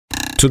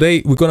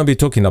Today we're going to be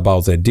talking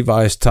about the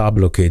device tab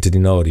located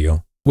in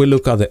audio. We'll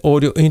look at the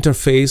audio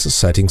interface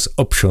settings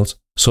options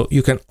so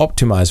you can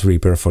optimize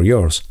Reaper for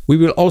yours. We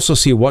will also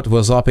see what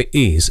WASAPI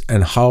is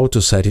and how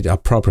to set it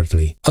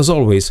appropriately. As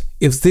always,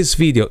 if this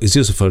video is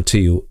useful to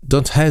you,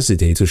 don't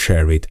hesitate to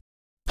share it,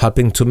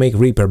 helping to make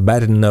Reaper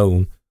better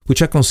known,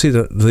 which I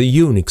consider the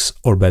Unix,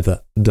 or better,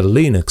 the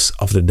Linux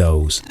of the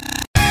DAWs.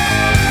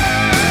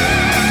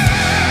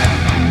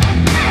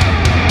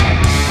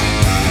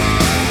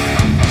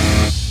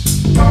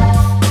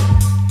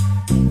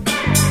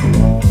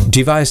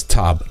 Device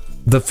tab.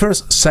 The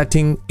first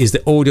setting is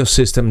the audio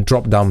system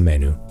drop-down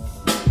menu.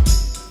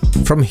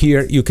 From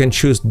here you can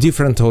choose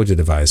different audio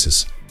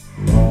devices.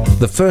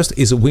 The first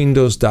is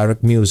Windows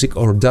Direct Music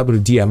or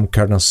WDM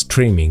kernel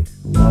streaming,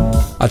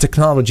 a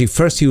technology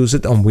first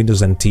used on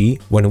Windows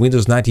NT when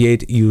Windows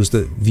 98 used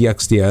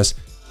VXDS,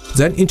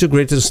 then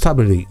integrated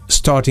stably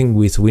starting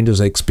with Windows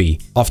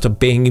XP, after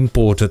being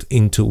imported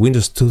into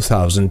Windows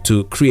 2000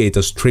 to create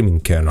a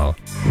streaming kernel.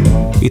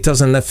 It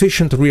has an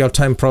efficient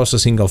real-time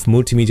processing of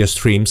multimedia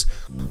streams,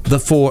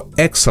 therefore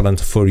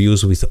excellent for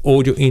use with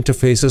audio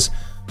interfaces,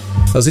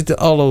 as it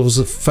allows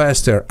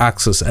faster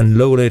access and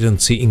low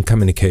latency in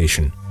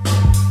communication.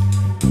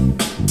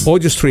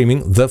 Audio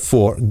streaming,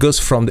 therefore, goes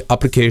from the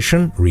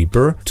application,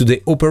 Reaper, to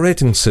the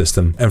operating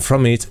system and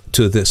from it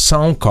to the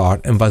sound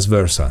card and vice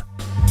versa.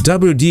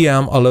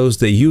 WDM allows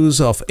the use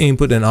of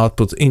input and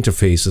output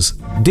interfaces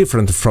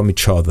different from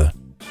each other.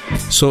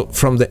 So,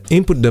 from the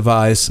input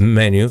device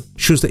menu,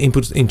 choose the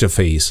input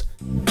interface,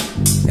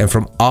 and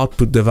from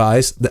output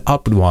device, the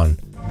output one,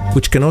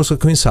 which can also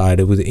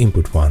coincide with the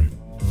input one.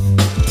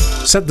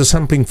 Set the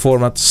sampling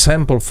format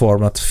sample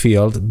format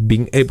field,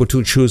 being able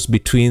to choose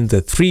between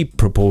the three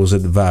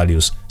proposed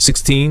values,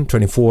 16,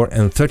 24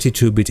 and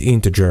 32-bit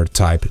integer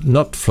type,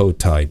 not float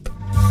type.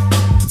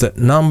 The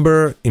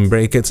number in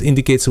brackets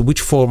indicates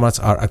which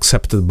formats are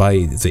accepted by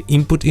the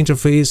input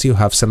interface you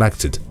have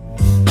selected.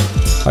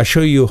 I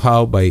show you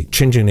how, by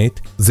changing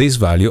it, this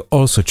value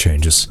also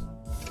changes.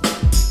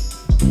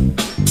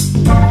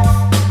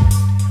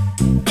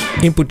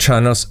 Input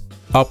channels,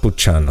 output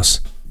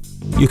channels.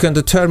 You can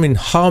determine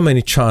how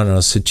many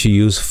channels to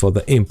use for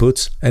the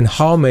inputs and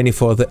how many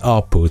for the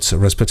outputs,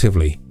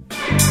 respectively.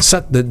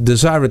 Set the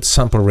desired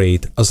sample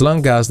rate as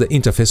long as the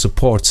interface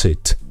supports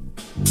it.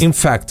 In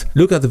fact,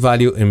 look at the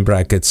value in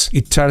brackets.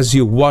 It tells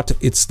you what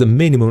is the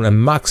minimum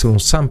and maximum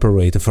sample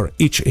rate for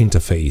each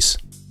interface.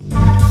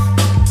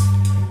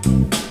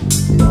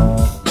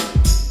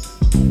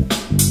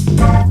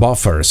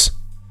 Buffers.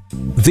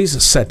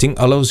 This setting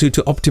allows you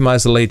to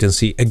optimize the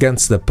latency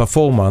against the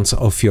performance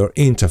of your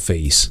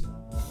interface.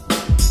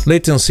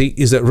 Latency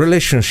is the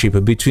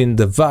relationship between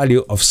the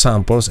value of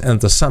samples and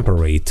the sample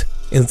rate.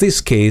 In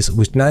this case,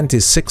 with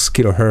 96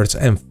 kHz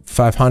and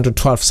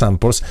 512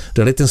 samples,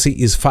 the latency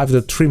is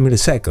 5.3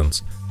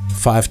 milliseconds,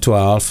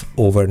 512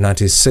 over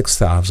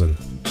 96,000.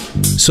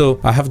 So,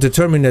 I have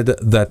determined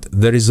that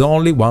there is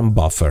only one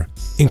buffer.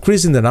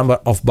 Increasing the number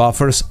of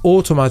buffers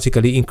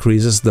automatically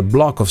increases the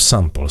block of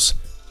samples,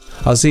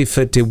 as if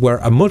it were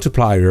a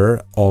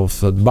multiplier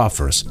of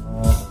buffers.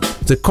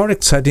 The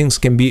correct settings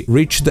can be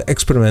reached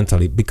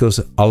experimentally, because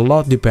a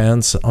lot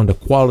depends on the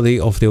quality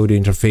of the audio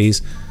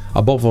interface,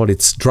 above all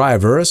its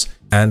drivers,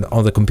 and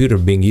on the computer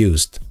being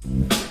used.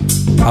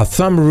 A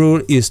thumb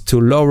rule is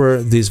to lower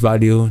this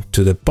value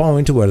to the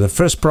point where the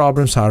first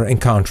problems are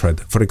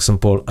encountered, for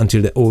example,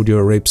 until the audio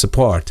rips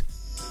apart,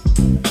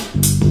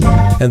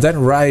 and then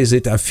raise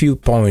it a few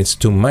points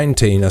to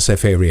maintain a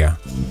safe area.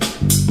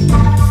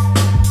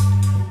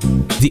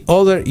 The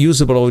other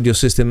usable audio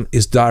system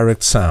is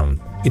DirectSound.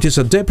 It is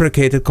a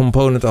deprecated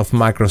component of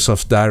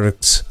Microsoft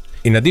Direct's.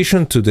 In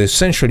addition to the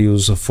essential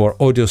use for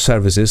audio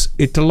services,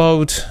 it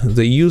allowed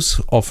the use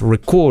of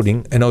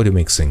recording and audio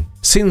mixing.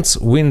 Since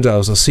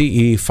Windows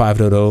CE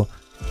 5.0,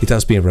 it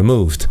has been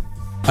removed.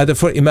 I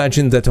therefore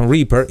imagine that on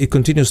Reaper it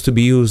continues to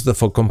be used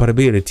for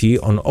compatibility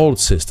on old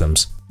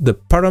systems. The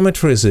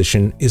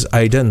parameterization is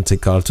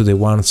identical to the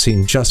one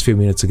seen just a few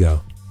minutes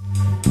ago.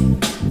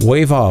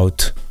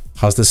 WaveOut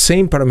has the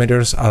same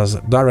parameters as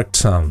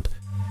DirectSound.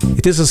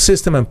 It is a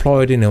system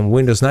employed in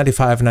Windows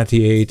 95,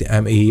 98,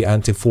 ME,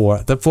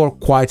 NT4, therefore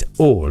quite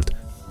old.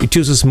 It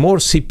uses more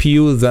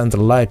CPU than the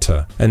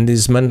latter and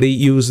is mainly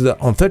used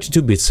on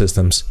 32-bit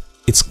systems.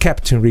 It's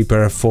kept in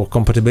Reaper for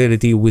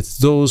compatibility with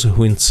those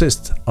who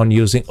insist on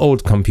using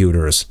old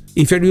computers.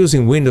 If you're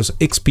using Windows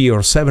XP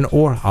or 7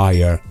 or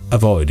higher,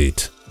 avoid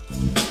it.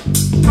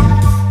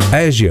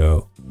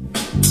 ASIO.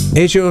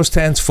 ASIO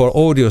stands for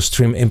Audio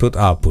Stream Input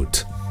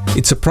Output.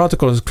 It's a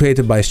protocol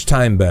created by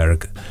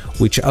Steinberg,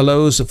 which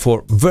allows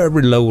for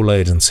very low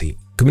latency.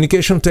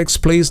 Communication takes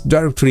place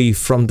directly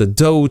from the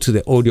DAW to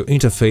the audio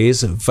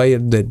interface via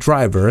the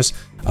drivers,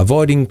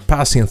 avoiding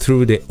passing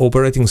through the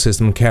operating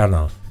system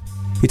kernel.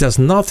 It has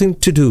nothing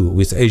to do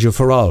with ASIO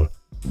for all.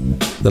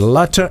 The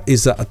latter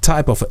is a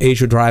type of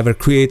ASIO driver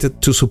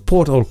created to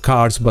support all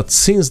cards, but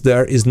since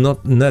there is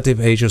not native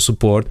ASIO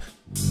support,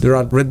 there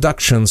are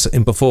reductions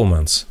in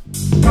performance.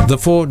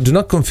 Therefore, do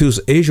not confuse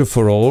ASIO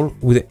for all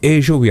with the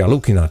ASIO we are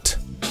looking at.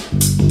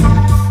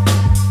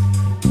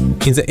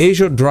 In the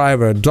ASIO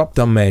Driver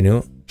drop-down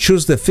menu,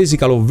 choose the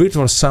physical or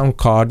virtual sound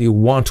card you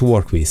want to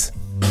work with.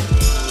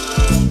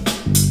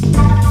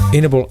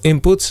 Enable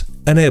Inputs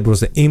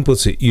enables the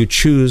inputs you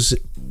choose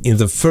in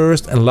the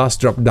first and last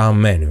drop-down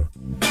menu.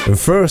 In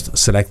first,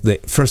 select the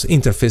first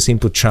interface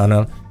input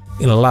channel,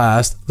 in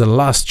last, the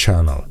last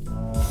channel.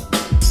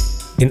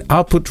 In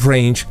Output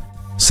Range,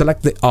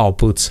 select the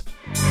outputs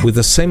with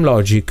the same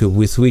logic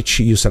with which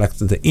you select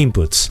the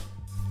inputs.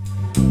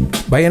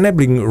 By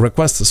enabling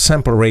Request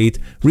Sample Rate,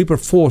 Reaper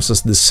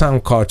forces the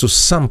sound card to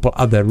sample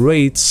at the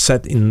rate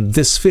set in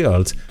this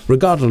field,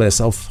 regardless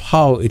of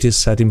how it is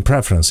set in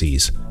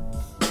Preferences.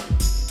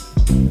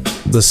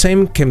 The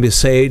same can be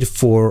said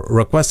for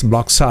Request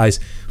Block Size,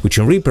 which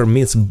in Reaper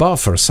means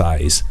buffer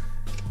size,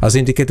 as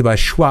indicated by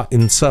𝐬𝐲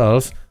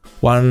himself,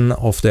 one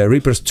of the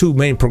Reaper's two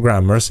main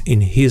programmers,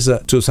 in his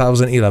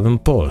 2011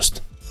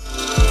 post.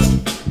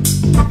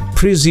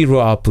 Pre-zero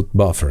output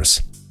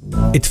buffers.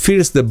 It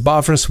fills the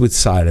buffers with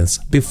silence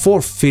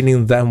before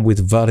filling them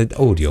with valid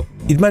audio.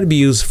 It might be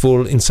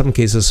useful in some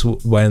cases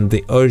when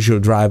the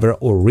ASIO Driver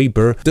or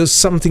Reaper does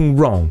something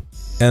wrong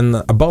and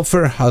a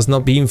buffer has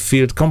not been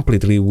filled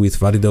completely with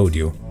valid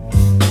audio.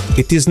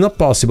 It is not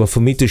possible for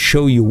me to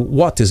show you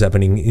what is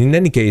happening. In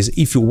any case,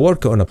 if you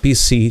work on a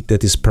PC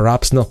that is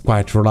perhaps not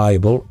quite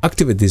reliable,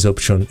 activate this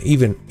option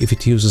even if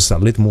it uses a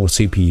little more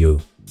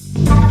CPU.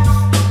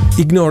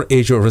 Ignore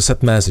ASIO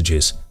reset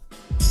messages.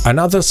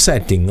 Another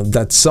setting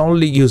that's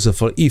only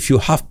useful if you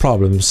have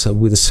problems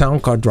with the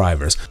sound card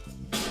drivers.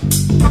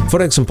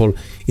 For example,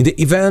 in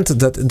the event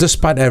that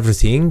despite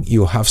everything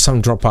you have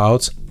some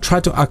dropouts, try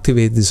to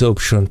activate this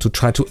option to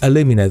try to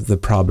eliminate the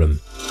problem.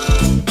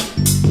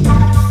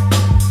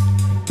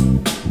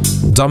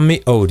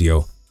 Dummy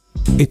audio.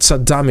 It's a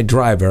dummy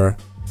driver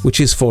which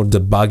is for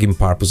debugging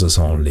purposes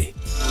only.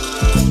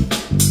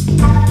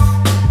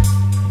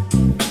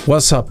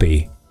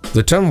 WASAPI.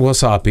 The term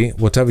WASAPI,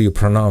 whatever you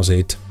pronounce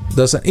it,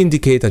 doesn't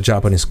indicate a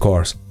Japanese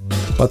course,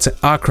 but an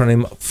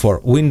acronym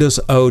for Windows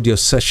Audio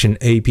Session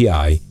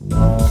API.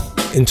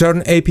 In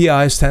turn,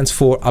 API stands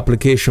for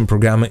Application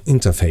Programming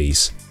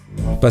Interface.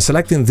 By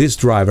selecting this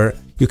driver,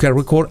 you can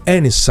record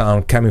any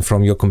sound coming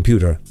from your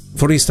computer.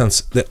 For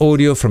instance, the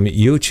audio from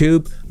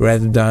YouTube,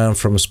 rather than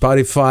from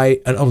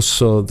Spotify, and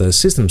also the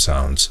system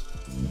sounds.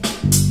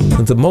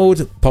 In the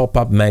Mode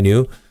pop-up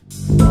menu,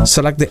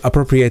 select the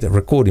appropriate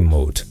recording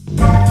mode.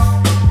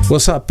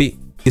 WASAPI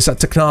is a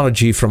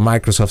technology from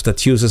Microsoft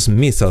that uses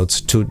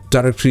methods to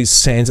directly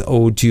send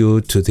audio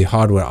to the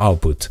hardware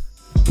output.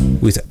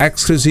 With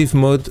exclusive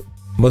mode,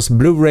 most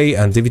Blu-ray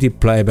and DVD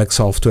playback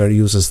software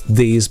uses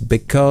this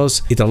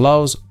because it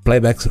allows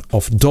playback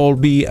of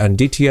Dolby and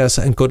DTS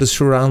encoded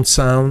surround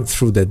sound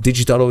through the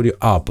digital audio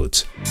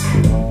output.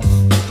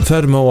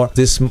 Furthermore,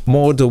 this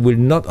mode will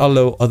not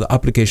allow other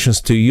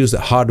applications to use the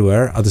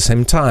hardware at the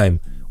same time,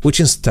 which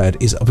instead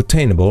is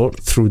obtainable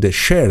through the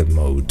shared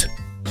mode.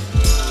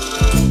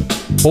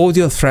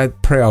 Audio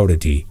thread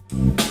priority.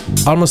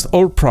 Almost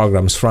all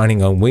programs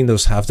running on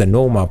Windows have the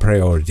normal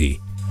priority.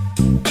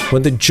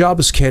 When the job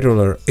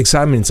scheduler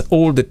examines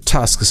all the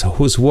tasks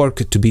whose work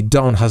to be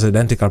done has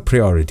identical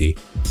priority,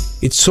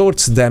 it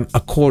sorts them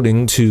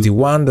according to the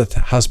one that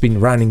has been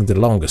running the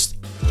longest.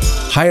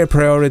 Higher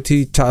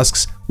priority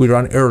tasks will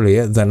run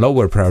earlier than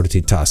lower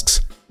priority tasks,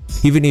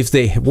 even if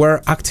they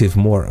were active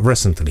more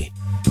recently.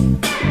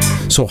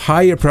 So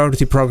higher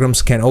priority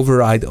programs can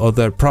override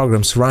other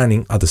programs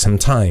running at the same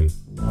time.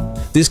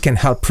 This can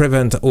help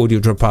prevent audio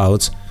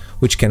dropouts,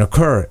 which can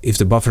occur if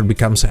the buffer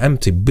becomes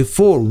empty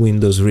before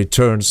Windows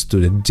returns to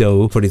the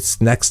DAW for its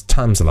next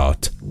time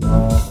slot.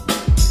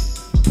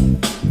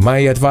 My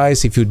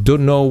advice, if you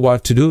don't know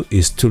what to do,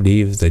 is to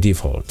leave the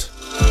default.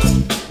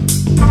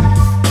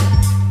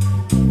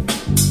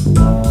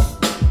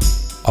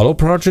 Allow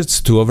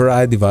projects to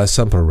override device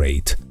sample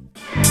rate.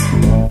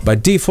 By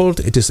default,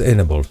 it is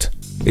enabled.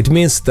 It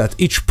means that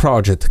each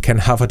project can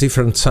have a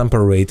different sample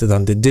rate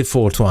than the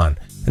default one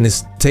and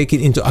is taken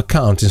into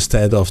account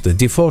instead of the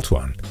default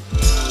one.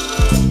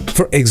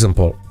 For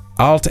example,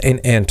 Alt and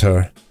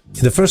Enter.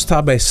 In the first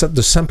tab I set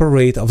the sample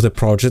rate of the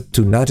project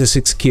to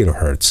 96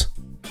 kHz,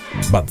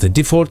 but the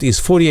default is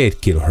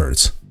 48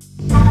 kHz.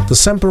 The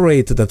sample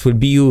rate that will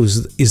be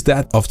used is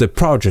that of the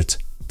project,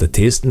 that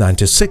is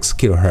 96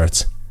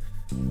 kHz.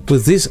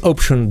 With this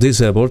option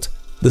disabled,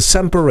 the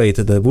sample rate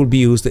that will be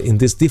used in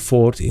this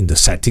default in the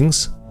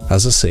settings,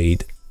 as I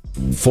said,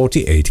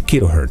 48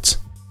 kHz.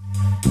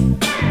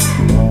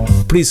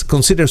 Please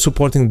consider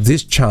supporting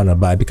this channel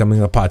by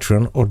becoming a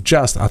patron or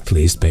just at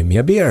least pay me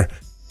a beer.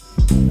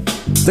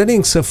 The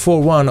links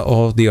for one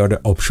or the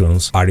other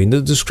options are in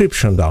the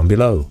description down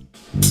below.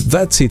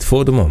 That's it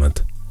for the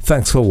moment.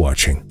 Thanks for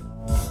watching.